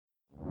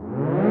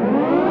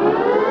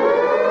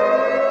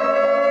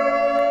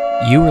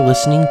You are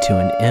listening to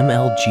an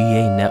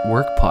MLGA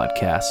Network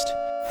podcast.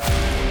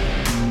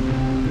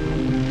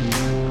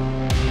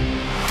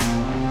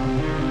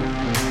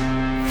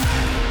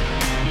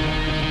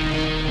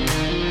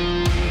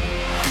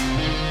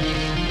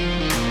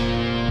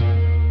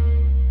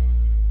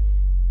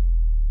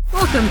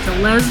 Welcome to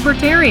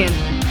Lesbertarian,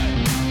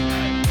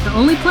 the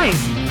only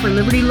place for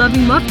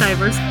liberty-loving muff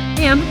divers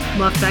and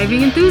muff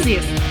diving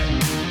enthusiasts.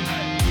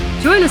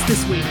 Join us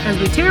this week as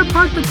we tear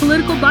apart the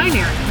political binary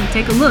and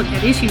take a look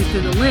at issues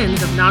through the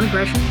lens of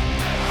non-aggression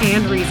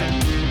and reason.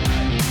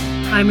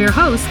 I'm your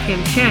host,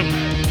 Kim Shang.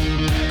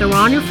 Throw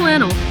on your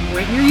flannel,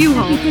 rent your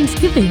U-Haul, Happy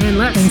Thanksgiving, and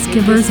let's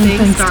Thanksgivers and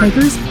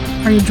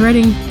Thankstakers. Are you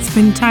dreading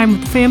spending time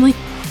with the family?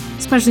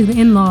 Especially the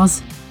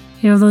in-laws.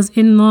 You know, those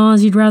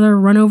in-laws you'd rather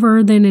run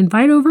over than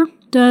invite over?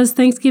 Does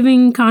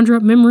Thanksgiving conjure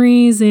up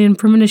memories and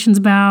premonitions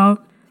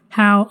about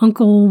how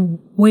Uncle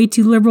way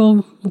too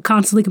liberal will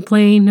constantly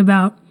complain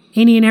about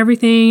any and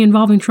everything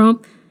involving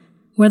Trump,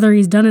 whether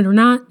he's done it or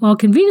not, while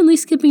conveniently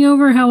skipping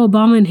over how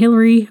Obama and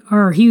Hillary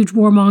are huge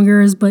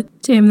warmongers,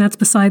 but to him that's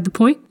beside the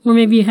point. Or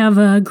maybe you have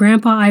a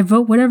grandpa I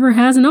vote whatever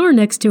has an R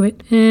next to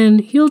it,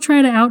 and he'll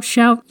try to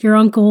outshout your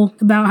uncle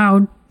about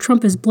how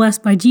Trump is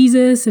blessed by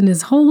Jesus and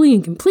is wholly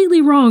and completely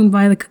wronged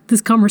by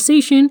this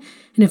conversation,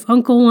 and if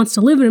Uncle wants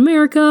to live in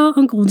America,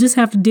 Uncle will just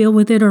have to deal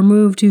with it or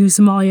move to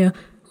Somalia,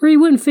 where he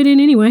wouldn't fit in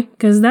anyway,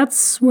 because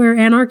that's where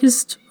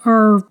anarchists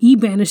are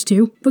banished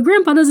to. But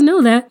Grandpa doesn't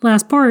know that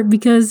last part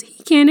because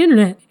he can't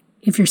internet.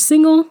 If you're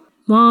single,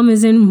 Mom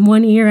is in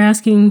one ear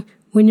asking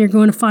when you're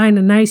going to find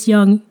a nice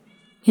young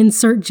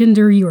insert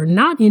gender you are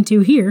not into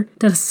here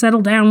to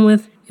settle down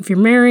with. If you're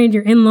married,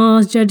 your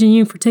in-laws judging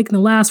you for taking the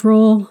last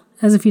role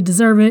as if you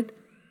deserve it,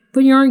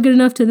 but you aren't good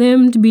enough to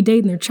them to be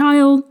dating their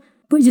child.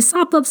 But you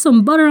sop up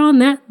some butter on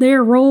that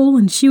there roll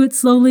and chew it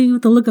slowly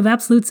with the look of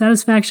absolute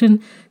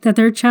satisfaction that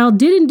their child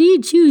did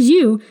indeed choose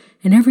you,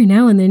 and every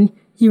now and then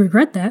you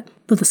regret that.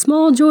 But the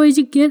small joys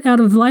you get out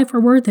of life are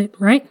worth it,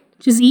 right?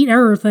 Just eat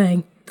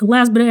everything, the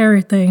last bit of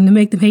everything to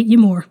make them hate you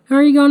more. How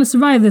are you going to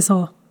survive this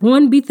all?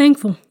 1, be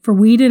thankful for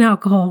weed and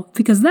alcohol,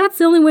 because that's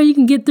the only way you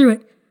can get through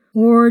it.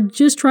 Or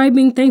just try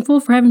being thankful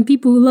for having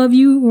people who love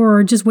you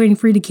or just waiting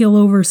for you to keel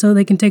over so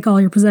they can take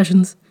all your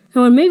possessions.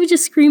 Oh, and maybe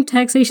just scream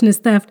taxation is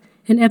theft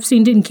and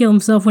Epstein didn't kill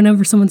himself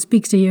whenever someone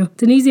speaks to you.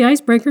 It's an easy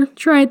icebreaker.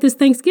 Try it this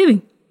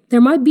Thanksgiving. There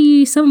might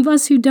be some of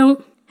us who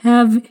don't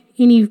have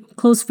any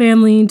close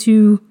family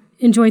to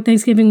enjoy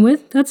Thanksgiving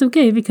with. That's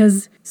okay,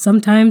 because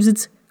sometimes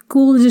it's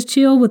cool to just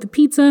chill with a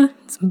pizza,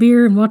 some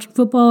beer, and watch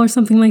football or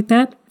something like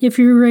that. If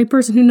you're a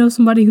person who knows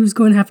somebody who's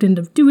going to have to end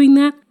up doing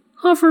that,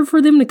 offer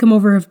for them to come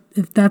over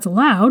if that's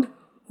allowed.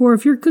 Or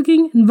if you're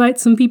cooking, invite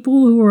some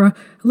people who are a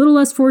little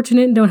less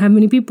fortunate and don't have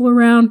many people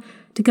around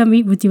to come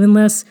eat with you,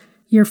 unless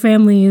your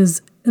family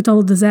is a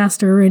total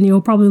disaster and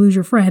you'll probably lose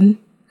your friend.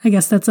 I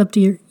guess that's up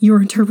to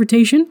your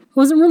interpretation.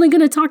 Wasn't really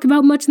going to talk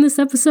about much in this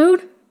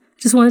episode.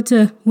 Just wanted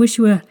to wish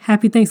you a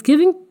happy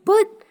Thanksgiving,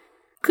 but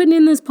couldn't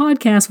end this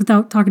podcast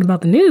without talking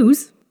about the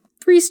news.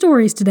 3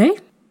 stories today.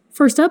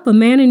 First up, a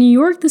man in New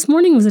York this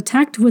morning was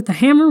attacked with a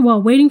hammer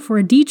while waiting for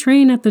a D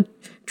train at the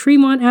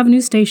Tremont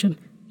Avenue station.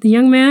 The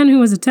young man who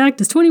was attacked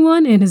is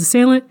 21 and his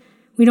assailant,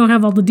 we don't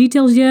have all the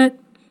details yet,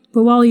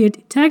 but while he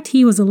attacked,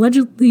 he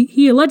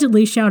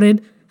allegedly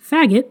shouted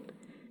 "faggot"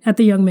 at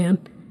the young man.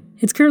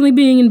 It's currently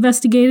being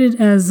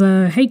investigated as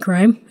a hate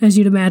crime, as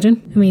you'd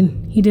imagine. I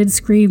mean, he did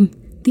scream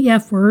the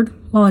F word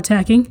while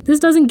attacking. This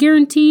doesn't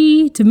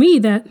guarantee to me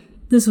that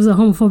this was a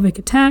homophobic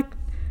attack.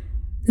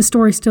 The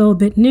story's still a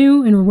bit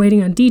new, and we're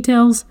waiting on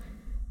details.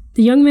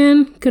 The young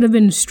man could have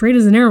been straight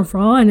as an arrow for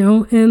all I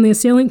know, and the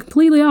assailant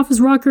completely off his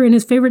rocker, and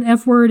his favorite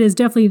F word is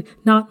definitely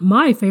not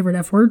my favorite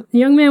F word. The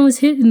young man was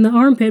hit in the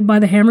armpit by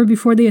the hammer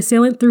before the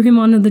assailant threw him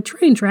onto the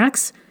train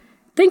tracks.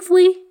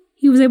 Thankfully,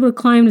 he was able to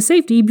climb to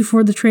safety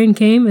before the train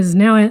came, and is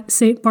now at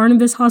St.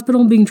 Barnabas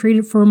Hospital being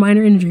treated for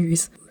minor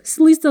injuries. At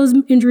least those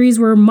injuries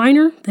were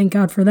minor, thank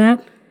God for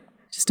that.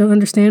 Just don't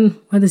understand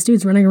why this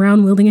dude's running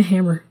around wielding a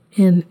hammer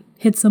and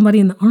hit somebody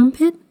in the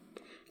armpit.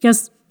 I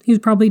guess he was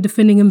probably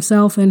defending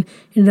himself and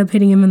ended up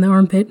hitting him in the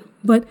armpit,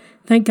 but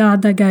thank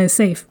God that guy is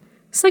safe.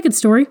 Second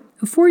story,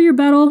 a 4-year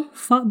battle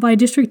fought by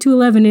District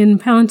 211 in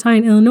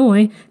Palatine,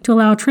 Illinois to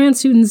allow trans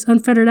students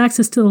unfettered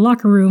access to the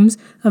locker rooms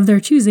of their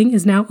choosing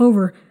is now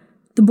over.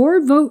 The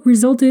board vote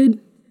resulted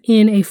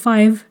in a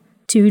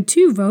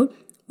 5-2 vote,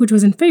 which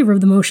was in favor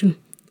of the motion.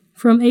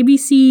 From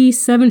ABC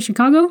 7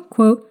 Chicago,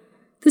 quote,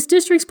 "This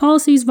district's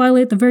policies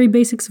violate the very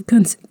basics of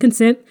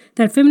consent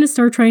that feminists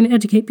are trying to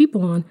educate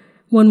people on,"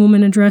 one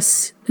woman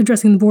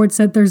addressing the board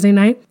said Thursday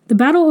night. The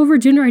battle over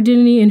gender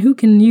identity and who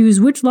can use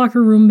which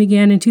locker room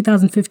began in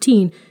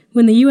 2015,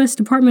 when the U.S.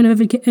 Department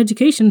of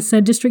Education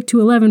said District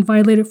 211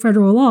 violated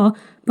federal law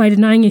by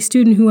denying a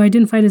student who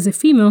identified as a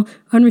female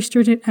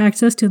unrestricted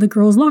access to the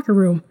girls' locker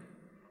room.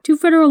 2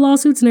 federal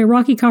lawsuits and a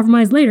rocky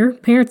compromise later,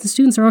 parents and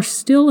students are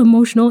still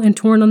emotional and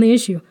torn on the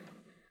issue.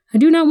 "I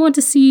do not want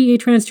to see a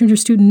transgender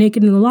student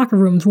naked in the locker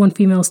rooms," one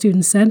female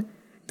student said.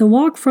 The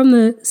walk from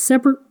the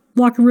separate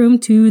locker room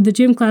to the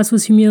gym class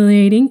was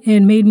humiliating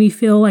and made me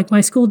feel like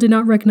my school did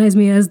not recognize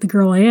me as the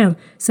girl I am,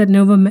 said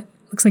Nova Made,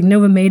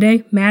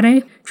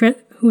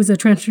 who is a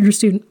transgender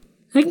student.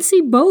 I can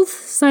see both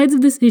sides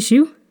of this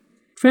issue.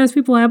 Trans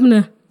people happen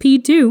to pee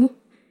too,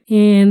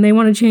 and they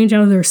want to change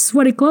out of their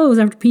sweaty clothes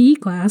after PE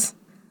class,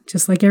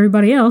 just like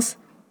everybody else.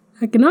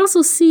 I can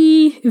also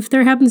see if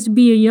there happens to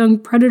be a young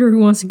predator who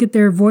wants to get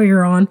their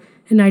voyeur on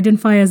and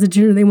identify as the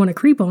gender they want to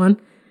creep on.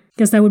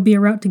 Guess that would be a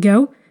route to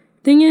go.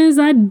 Thing is,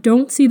 I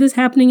don't see this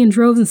happening in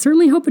droves and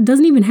certainly hope it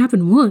doesn't even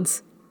happen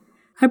once.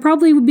 I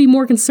probably would be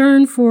more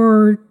concerned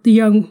for the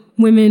young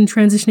women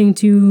transitioning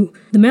to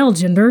the male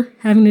gender,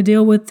 having to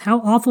deal with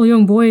how awful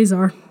young boys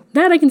are.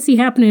 That I can see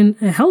happening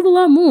a hell of a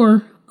lot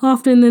more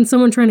often than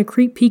someone trying to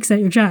creep peeks at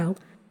your child.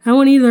 I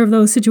want either of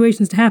those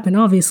situations to happen,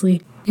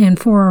 obviously. And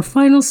for our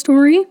final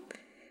story,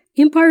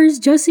 Empire's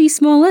Jussie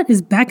Smollett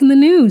is back in the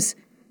news.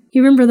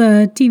 You remember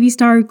the TV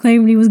star who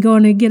claimed he was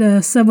going to get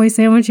a Subway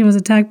sandwich and was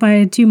attacked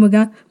by two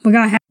MAGA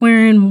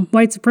hat-wearing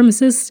white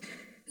supremacists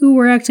who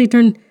were actually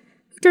turned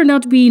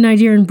out to be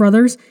Nigerian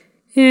brothers.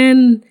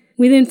 And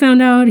we then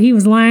found out he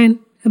was lying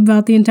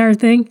about the entire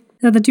thing,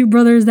 that the two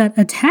brothers that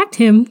attacked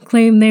him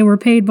claimed they were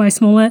paid by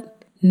Smollett.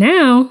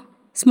 Now,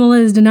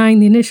 Smollett is denying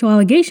the initial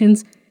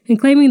allegations and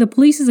claiming the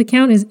police's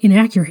account is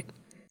inaccurate.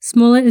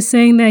 Smollett is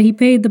saying that he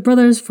paid the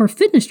brothers for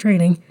fitness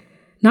training,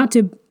 not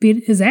to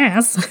beat his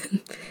ass.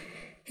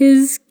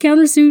 His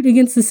countersuit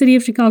against the city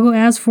of Chicago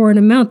asked for an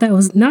amount that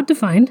was not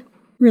defined.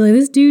 Really,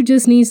 this dude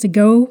just needs to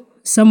go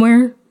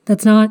somewhere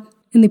that's not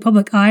in the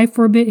public eye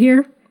for a bit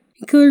here.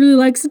 He clearly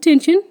likes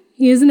attention.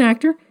 He is an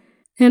actor.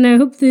 And I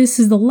hope this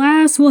is the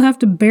last we'll have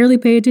to barely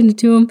pay attention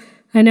to him.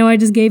 I know I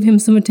just gave him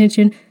some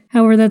attention.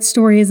 However, that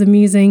story is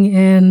amusing,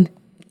 and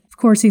of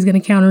course he's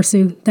going to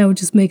countersue. That would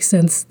just make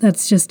sense.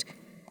 That's just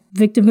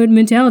victimhood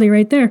mentality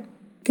right there.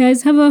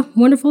 Guys, have a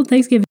wonderful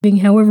Thanksgiving.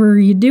 However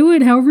you do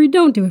it, however you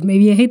don't do it.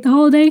 Maybe you hate the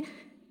holiday.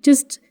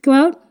 Just go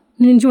out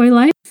and enjoy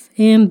life,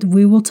 and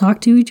we will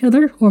talk to each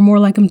other, or more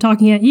like I'm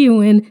talking at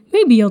you, and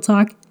maybe you'll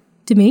talk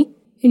to me.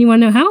 And you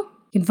want to know how?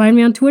 You can find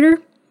me on Twitter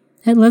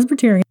at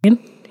Lesbertarian,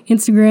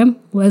 Instagram,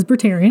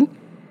 Lesbertarian.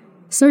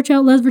 Search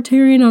out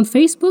Lesbertarian on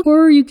Facebook,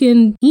 or you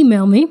can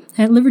email me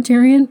at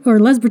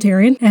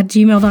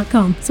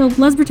lesbertarian@gmail.com. So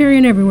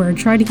Lesbertarian everywhere.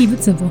 Try to keep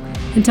it simple.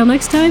 Until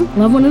next time,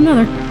 love one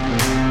another.